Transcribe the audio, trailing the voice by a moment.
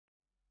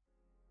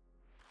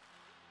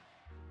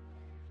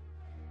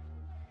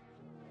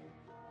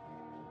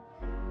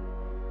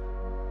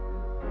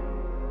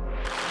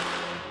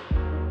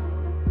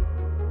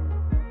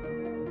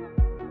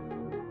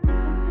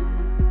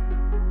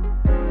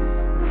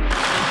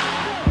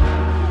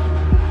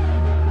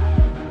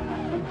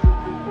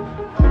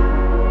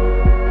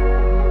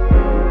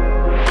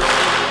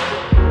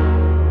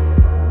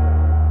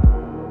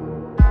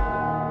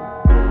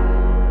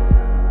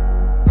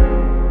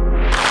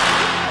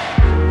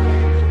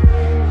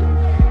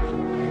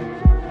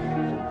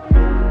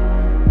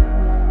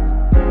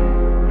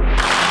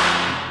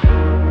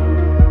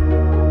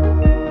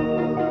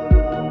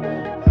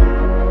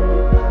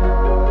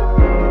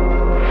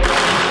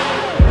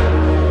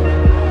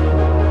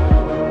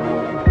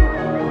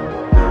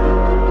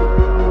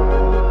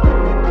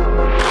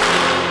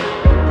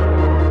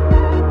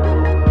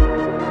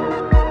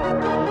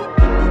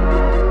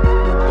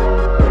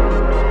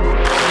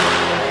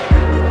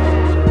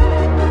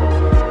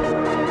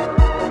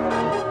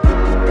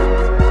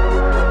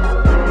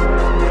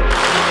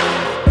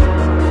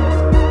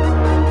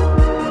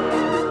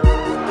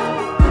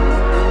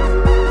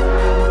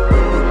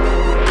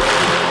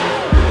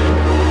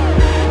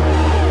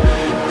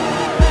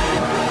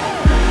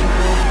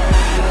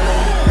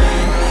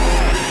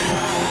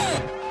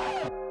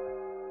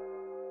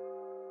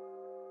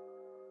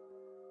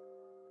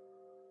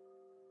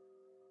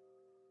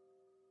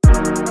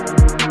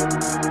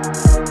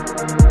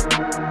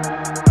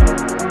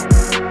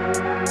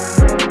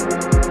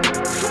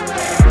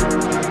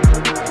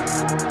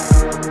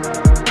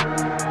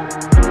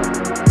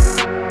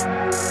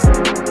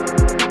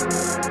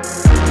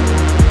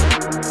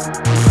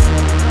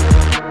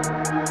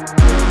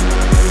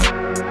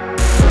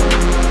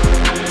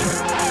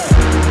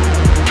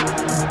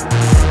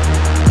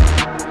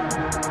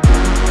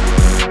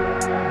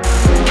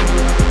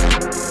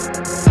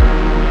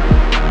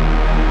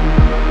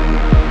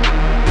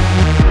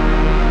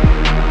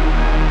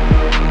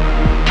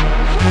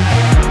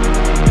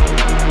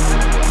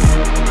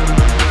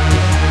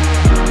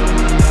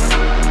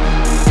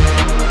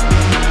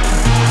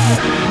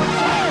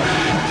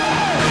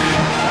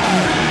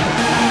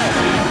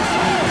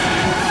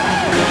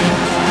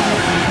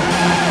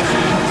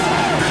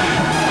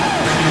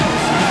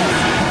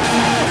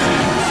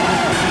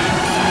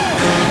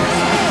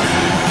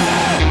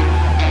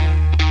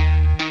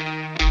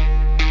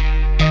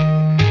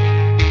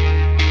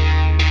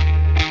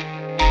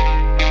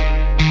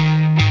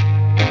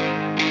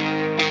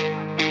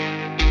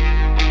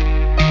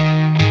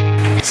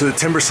So the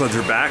timber sleds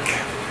are back.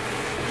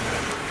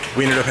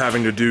 We ended up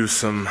having to do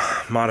some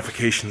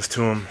modifications to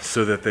them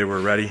so that they were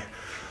ready.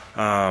 We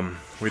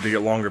had to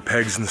get longer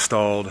pegs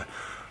installed.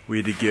 We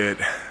had to get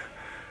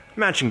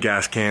matching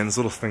gas cans,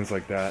 little things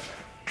like that.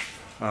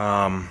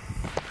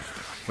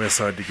 We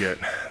also had to get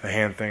the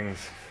hand things,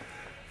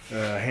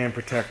 hand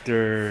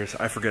protectors.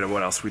 I forget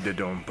what else we did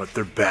to them, but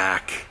they're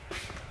back.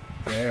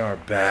 They are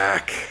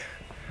back.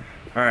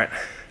 All right.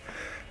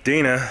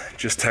 Dana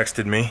just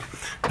texted me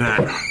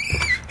that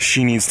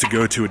she needs to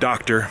go to a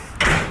doctor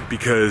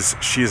because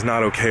she is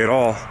not okay at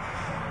all.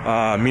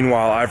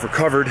 Meanwhile, I've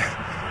recovered.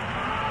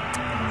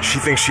 She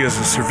thinks she has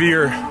a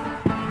severe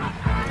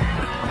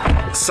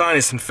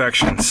sinus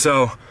infection.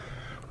 So,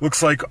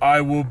 looks like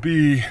I will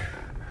be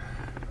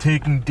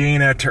taking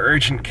Dana to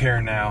urgent care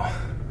now.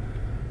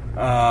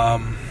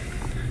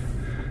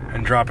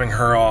 And dropping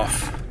her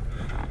off.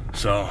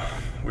 So,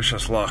 wish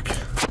us luck.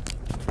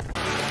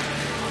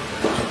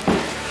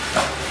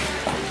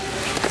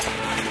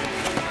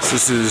 So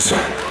this is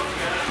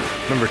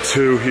number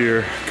 2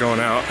 here,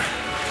 going out.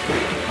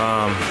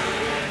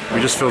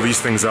 We just fill these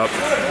things up.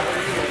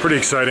 Pretty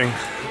exciting.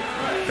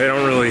 They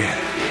don't really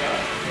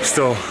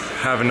still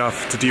have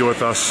enough to deal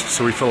with us,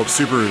 so we fill up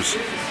Subarus.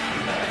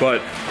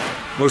 But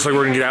looks like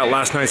we're gonna get out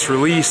last night's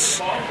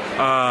release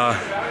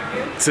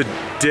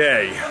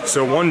today.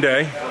 So one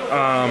day,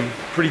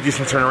 pretty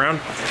decent turnaround.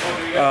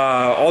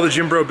 All the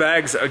Gym Bro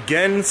bags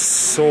again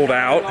sold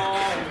out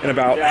in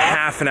about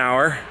half an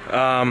hour.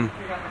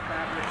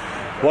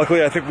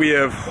 Luckily, I think we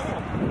have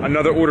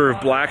another order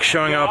of black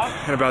showing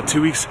up in about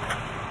 2 weeks.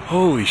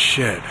 Holy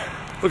shit.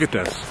 Look at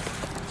this.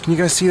 Can you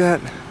guys see that?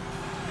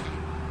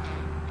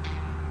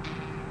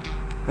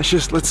 Let's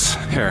just,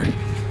 here.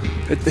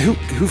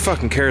 Who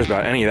fucking cares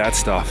about any of that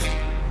stuff?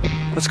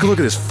 Let's go look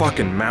at this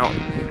fucking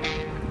mountain,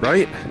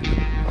 right?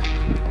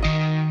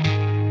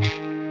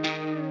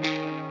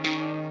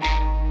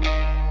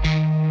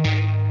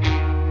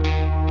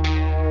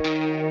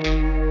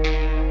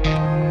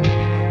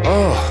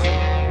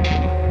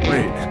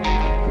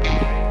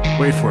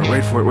 Wait for it,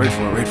 wait for it, wait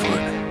for it, wait for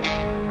it.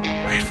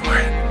 Wait for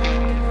it.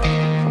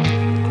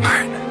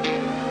 Alright.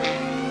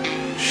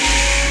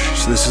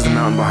 Shh. So this is the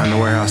mountain behind the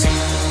warehouse.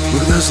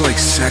 Look at those like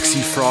sexy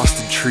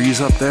frosted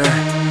trees up there.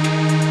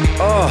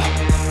 Oh.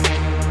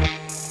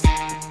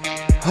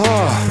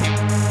 Oh.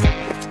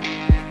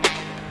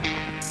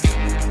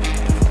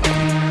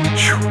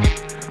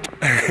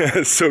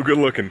 It's so good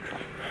looking.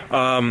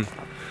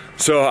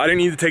 So I didn't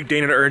need to take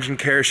Dana to urgent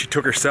care. She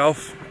took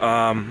herself.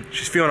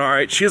 She's feeling all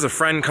right. She has a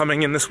friend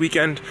coming in this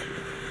weekend,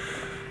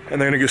 and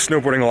they're gonna go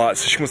snowboarding a lot.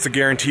 So she wants to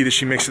guarantee that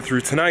she makes it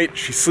through tonight.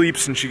 She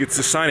sleeps and she gets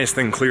the sinus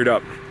thing cleared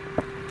up.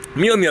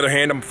 Me, on the other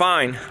hand, I'm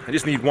fine. I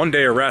just need one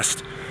day of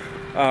rest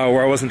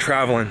where I wasn't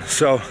traveling.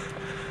 So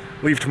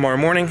leave tomorrow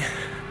morning.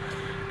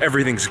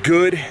 Everything's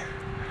good.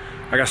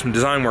 I got some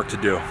design work to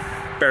do.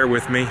 Bear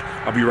with me.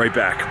 I'll be right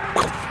back.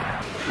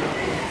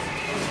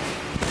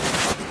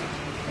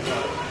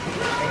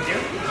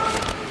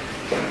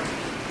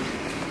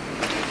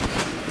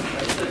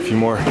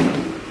 More. I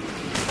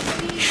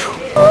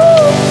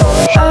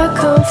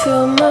can't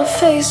feel my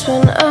face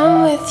when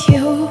I'm with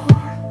you,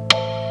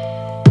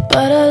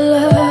 but I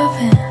love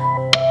it.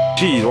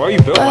 Jeez, why are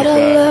you built like that? I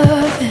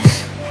love it.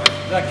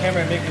 Does that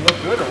camera make me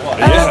look good or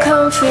what? I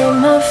can't feel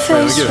my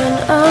face when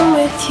I'm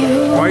with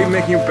you. Why are you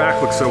making your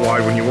back look so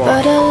wide when you walk?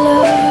 But I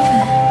love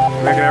it.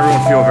 You're making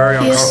everyone feel very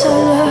uncomfortable. Yes, I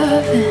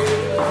love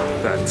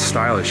it. That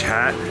stylish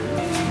hat.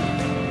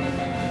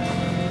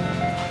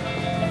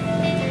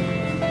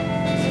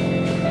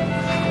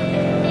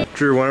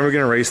 Drew, when are we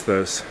gonna race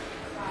those?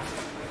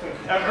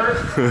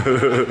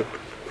 Ever?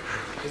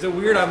 Is it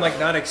weird I'm like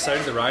not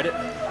excited to ride it?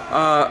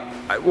 Well,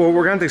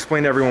 we're gonna have to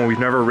explain to everyone we've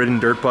never ridden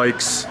dirt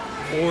bikes.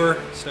 Or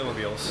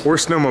snowmobiles. Or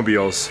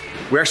snowmobiles.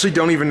 We actually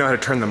don't even know how to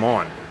turn them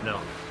on. No.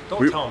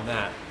 Don't tell them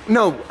that.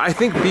 No, I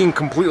think being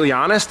completely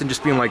honest and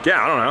just being like,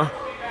 yeah, I don't know.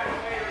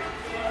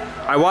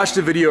 I watched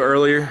a video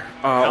earlier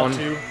How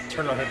to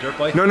turn on a dirt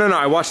bike? No,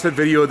 I watched that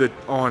video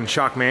on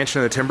Shock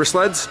Mansion of the timber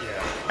sleds.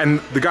 Yeah. And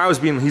the guy was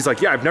he's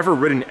like, yeah, I've never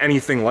ridden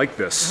anything like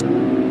this.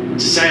 To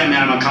say I'm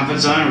out of my comfort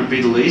zone would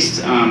be the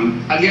least.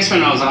 I guess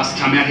when I was asked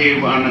to come out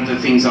here, one of the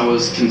things I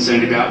was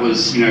concerned about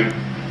was, you know,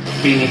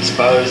 being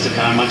exposed to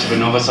how much of a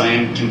novice I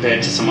am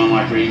compared to someone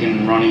like Regan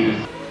and Ronnie.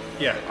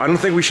 Yeah. I don't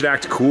think we should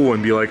act cool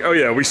and be like, oh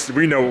yeah,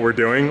 we know what we're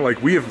doing.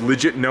 Like, we have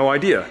legit no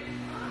idea.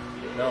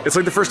 No. It's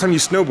like the first time you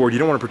snowboard, you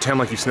don't want to pretend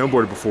like you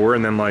snowboarded before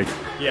and then like...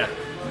 Yeah.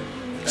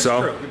 That's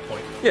so, true. Good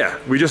point. Yeah,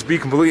 we just be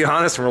completely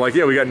honest and we're like,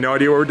 yeah, we got no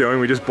idea what we're doing.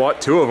 We just bought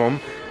 2 of them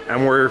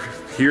and we're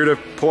here to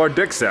pull our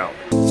dicks out.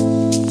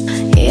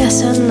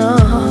 Yes, I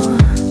know.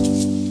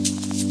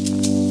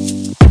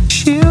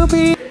 She'll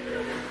be.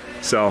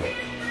 So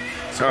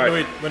all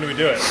right. When do we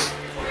do it?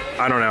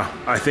 I don't know.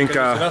 I think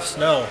there's enough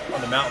snow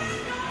on the mountain.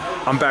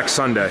 I'm back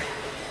Sunday.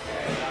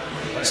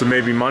 So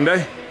maybe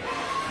Monday?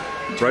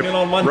 Tune in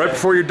on Monday. Right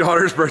before your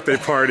daughter's birthday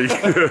party.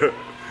 Like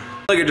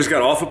I just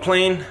got off a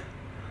plane,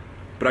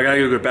 but I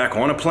gotta go back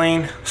on a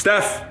plane.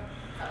 Steph,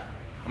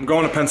 I'm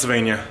going to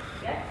Pennsylvania.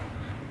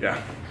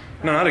 Yeah.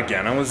 No, not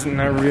again. I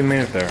never even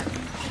made it there.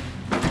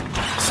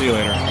 See you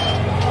later.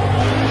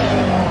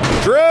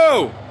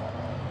 Drew!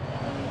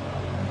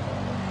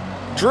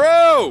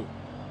 Drew!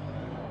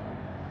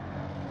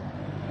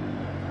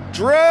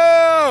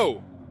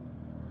 Drew!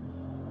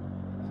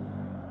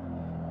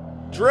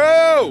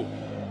 Drew!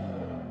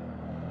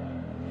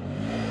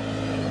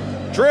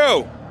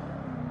 Drew!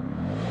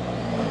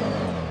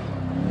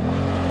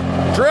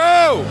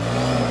 Drew!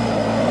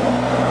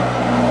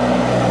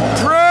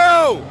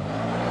 Drew!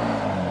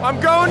 I'm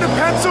going to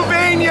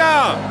Pennsylvania!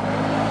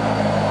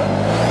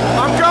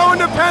 I'm going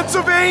to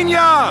Pennsylvania!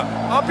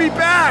 I'll be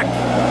back!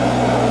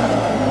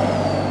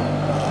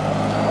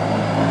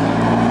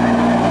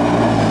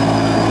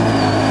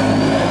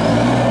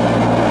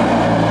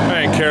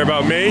 I didn't care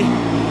about me.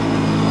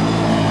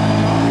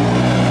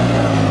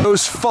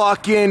 Those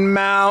fucking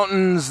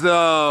mountains,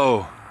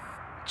 though.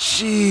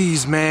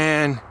 Jeez,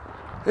 man.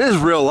 This is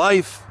real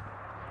life.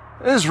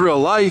 This is real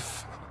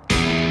life.